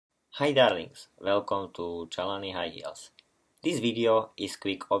Hi darlings, welcome to Chalani High Heels. This video is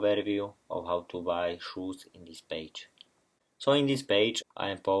quick overview of how to buy shoes in this page. So in this page I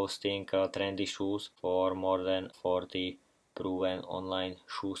am posting trendy shoes for more than 40 proven online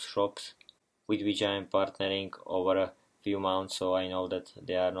shoes shops with which I am partnering over a few months, so I know that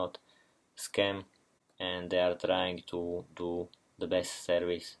they are not scam and they are trying to do the best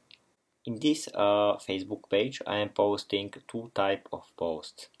service. In this Facebook page I am posting two types of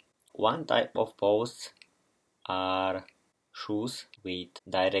posts. One type of posts are shoes with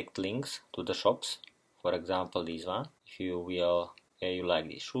direct links to the shops. For example, this one. If you like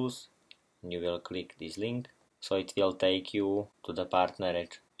these shoes, you will click this link, so it will take you to the partner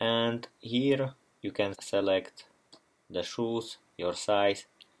page. And here you can select the shoes, your size,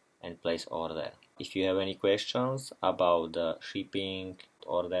 and place order. If you have any questions about the shipping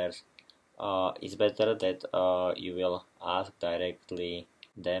orders, it's better that you will ask directly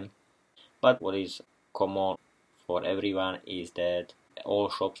them. But what is common for everyone is that all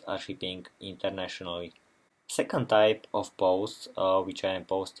shops are shipping internationally. Second type of posts which I am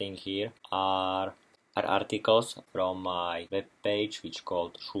posting here are articles from my webpage, which is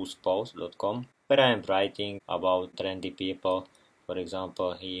called shoespost.com, where I am writing about trendy people. For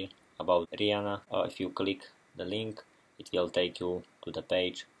example, here about Rihanna. If you click the link, it will take you to the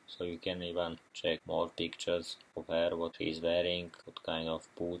page, so you can even check more pictures of her, what she is wearing, what kind of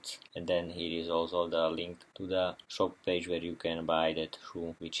boots. And then here is also the link to the shop page where you can buy that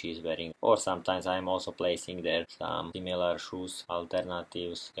shoe which she is wearing. Or sometimes I'm also placing there some similar shoes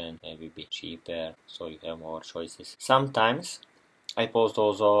alternatives, can maybe be cheaper, so you have more choices. Sometimes I post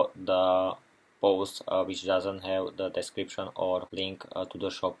also the post which doesn't have the description or link to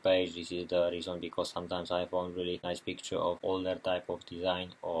the shop page. This is the reason because sometimes I found really nice picture of older type of design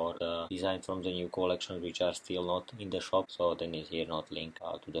or the design from the new collection which are still not in the shop, so then is here not link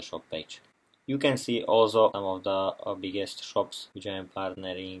to the shop page. You can see also some of the biggest shops which I am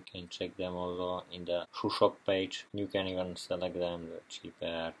partnering. You can check them also in the shoe shop page. You can even select them the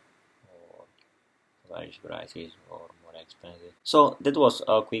cheaper or various prices or expensive. So that was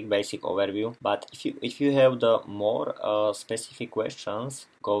a quick basic overview, but if you have the more specific questions,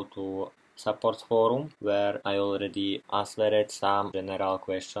 go to support forum where I already answered some general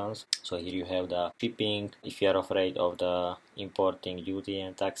questions. So here you have the shipping, if you are afraid of the importing duty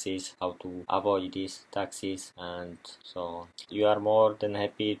and taxes, how to avoid these taxes, and so you are more than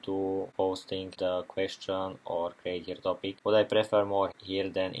happy to posting the question or create your topic. What I prefer more here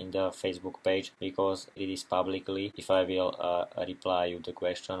than in the Facebook page, because it is publicly. If I will reply you the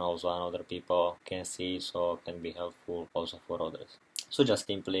question, also other people can see, so can be helpful also for others. So just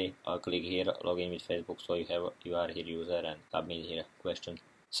simply click here, login with Facebook, so you are here user and submit here question.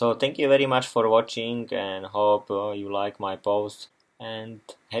 So thank you very much for watching and hope you like my post and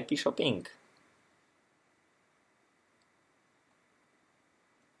happy shopping.